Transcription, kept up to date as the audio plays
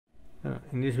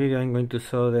In this video I'm going to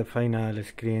show the final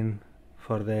screen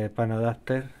for the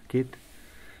Panadapter kit.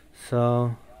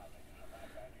 So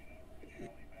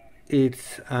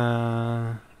it's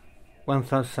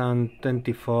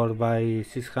 1024 by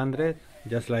 600,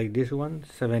 just like this one,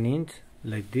 7-inch,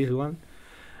 like this one,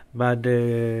 but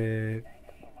the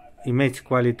image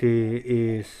quality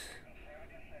is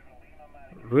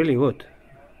really good,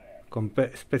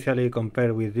 especially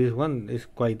compared with this one. It's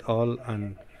quite old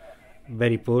and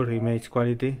very poor image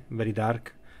quality, very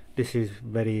dark. This is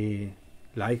very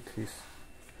light.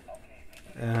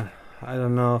 I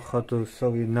don't know how to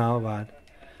show it now, but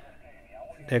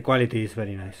the quality is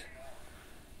very nice.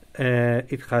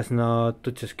 It has no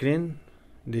touch screen.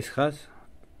 This has,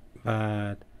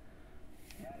 but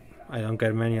I don't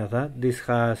care many of that. This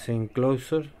has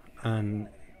enclosure and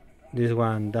this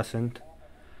one doesn't.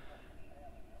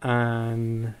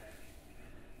 And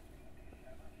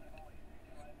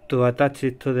to attach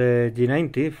it to the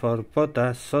G90 for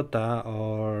POTA, SOTA,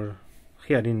 or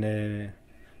here in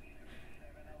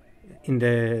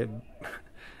the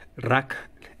rack.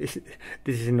 This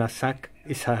is not a sack,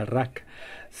 it's a rack.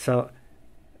 So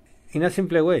in a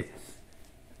simple way,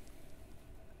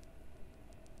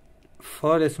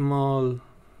 4 small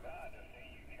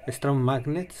strong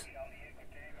magnets,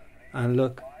 and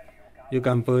look, you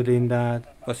can put in that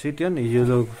position if you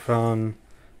look from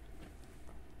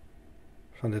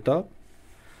the top,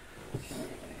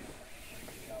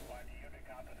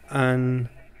 and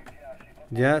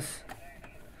just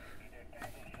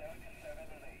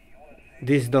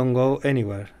this don't go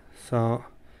anywhere. So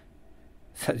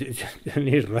you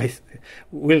need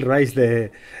will raise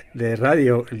the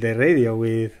radio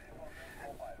with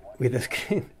the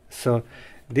screen. So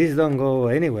this don't go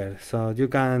anywhere. So you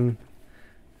can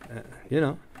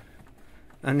and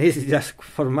it's just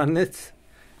for magnets,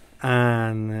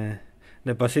 and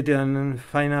the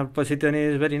final position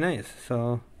is very nice.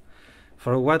 So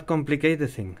for what complicate the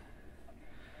thing?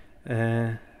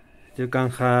 You can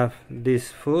have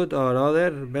this foot or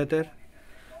other better,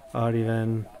 or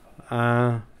even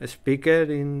a speaker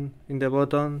in the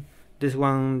bottom. This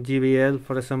one GBL,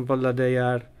 for example, that they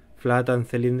are flat and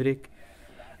cylindric,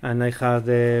 and I have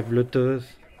the Bluetooth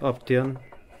option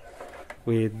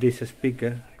with this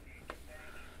speaker.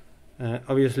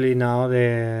 Obviously now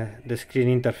the screen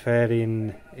interfere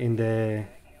in the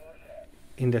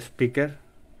speaker,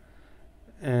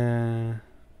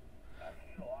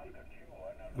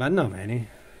 but not many.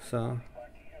 So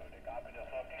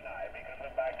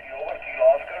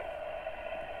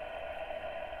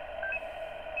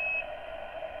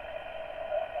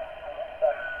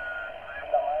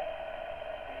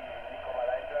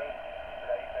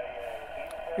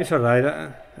it's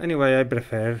alright. Anyway, I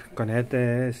prefer connect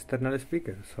the external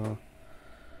speaker. So,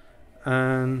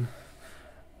 and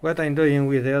what I'm doing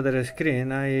with the other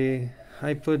screen, I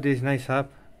put this nice app,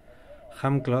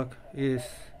 Ham Clock. Is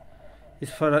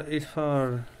for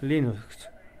Linux,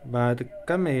 but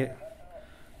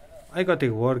I got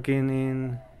it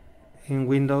working in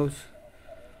Windows,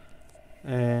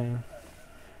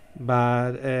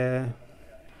 but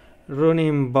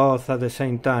running both at the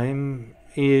same time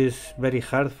is very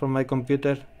hard for my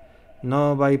computer,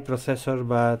 not by processor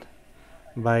but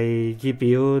by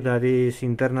GPU, that is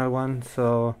internal one.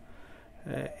 So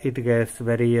it gets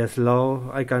very slow.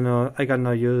 I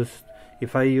cannot use,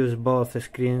 if I use both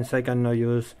screens, I cannot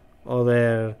use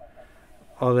other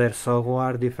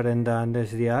software different than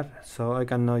SDR. So I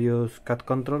cannot use cat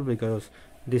control because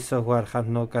this software has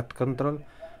no cat control,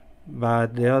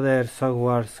 but the other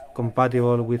softwares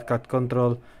compatible with cat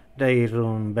control, they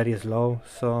run very slow.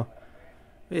 So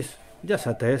it's just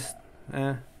a test.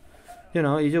 If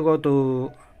you go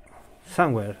to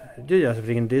somewhere, you just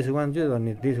bring this one, you don't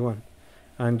need this one,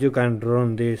 and you can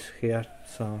run this here.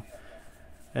 So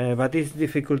but it's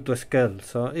difficult to scale,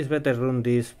 so it's better run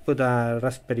this, put a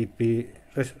Raspberry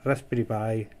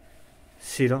Pi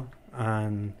 0,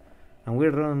 and we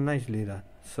run nicely that.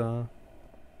 So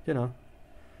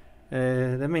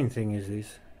the main thing is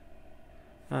this,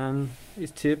 and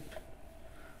it's cheap,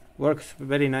 works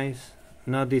very nice,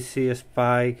 no DC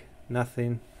spike,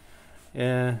 nothing.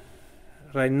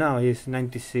 Right now it's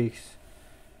 96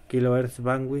 kilohertz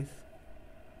bandwidth,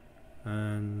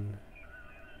 and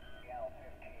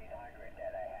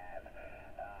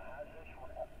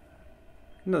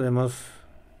not the most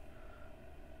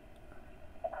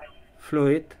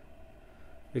fluid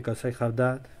because I have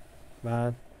that,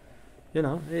 but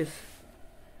it's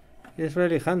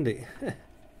really handy.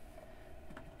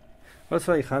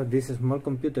 Also, I have this small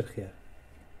computer here,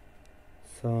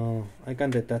 so I can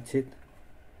detach it,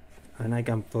 and I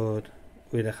can put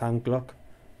with a hand clock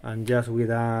and just with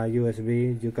a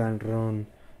USB you can run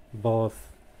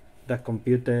both that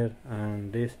computer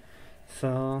and this.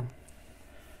 So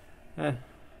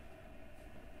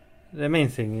the main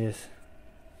thing is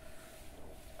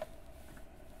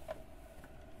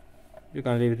you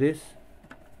can leave this.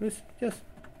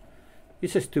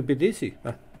 It's a stupid easy,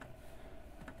 but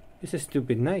it's a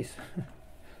stupid nice.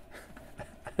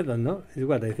 I don't know, it's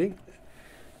what I think.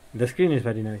 The screen is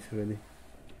very nice really.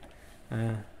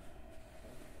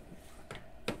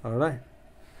 Alright.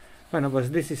 Bueno, pues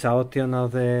this is a option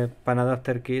of the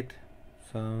Panadapter kit.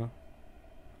 So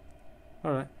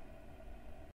alright.